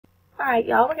Alright,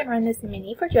 y'all, we're going to run this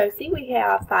mini for Josie. We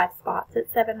have 5 spots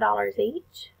at $7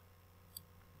 each.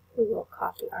 We will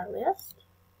copy our list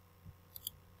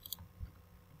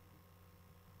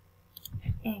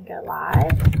and go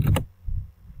live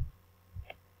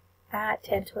at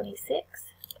 10:26.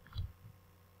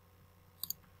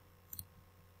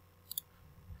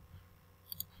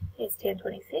 It's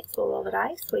 10:26. We'll roll the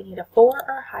dice. We need a 4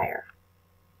 or higher.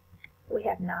 We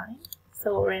have 9,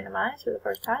 so we'll randomize for the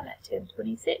first time at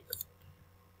 10:26.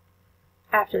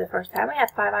 After the first time, we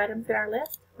have 5 items in our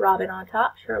list. Robin on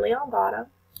top, Shirley on bottom.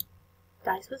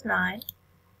 Dice was 9,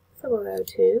 so we'll go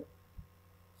 2,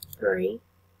 3,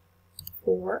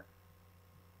 4,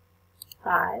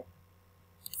 5,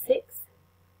 6,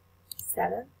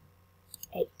 7,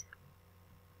 8.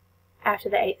 After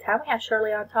the 8th time, we have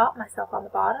Shirley on top, myself on the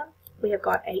bottom. We have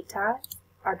gone 8 times.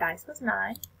 Our dice was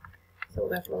 9, so we'll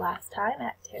go for the last time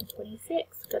at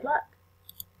 10:26. Good luck.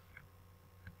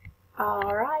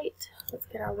 Alright, let's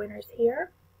get our winners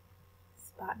here.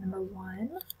 Spot number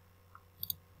 1.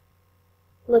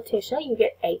 Letitia, you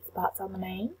get 8 spots on the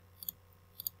main.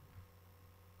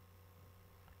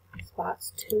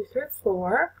 Spots 2 through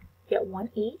 4 get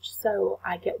 1 each, so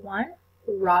I get 1.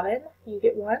 Robin, you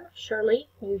get 1. Shirley,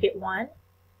 you get 1.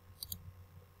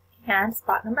 And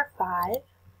spot number 5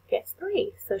 gets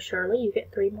 3, so Shirley, you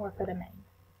get 3 more for the main.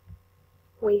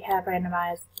 We have 5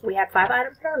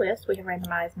 items in our list. We have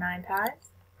randomized 9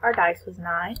 times. Our dice was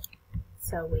 9,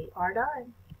 so we are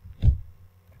done.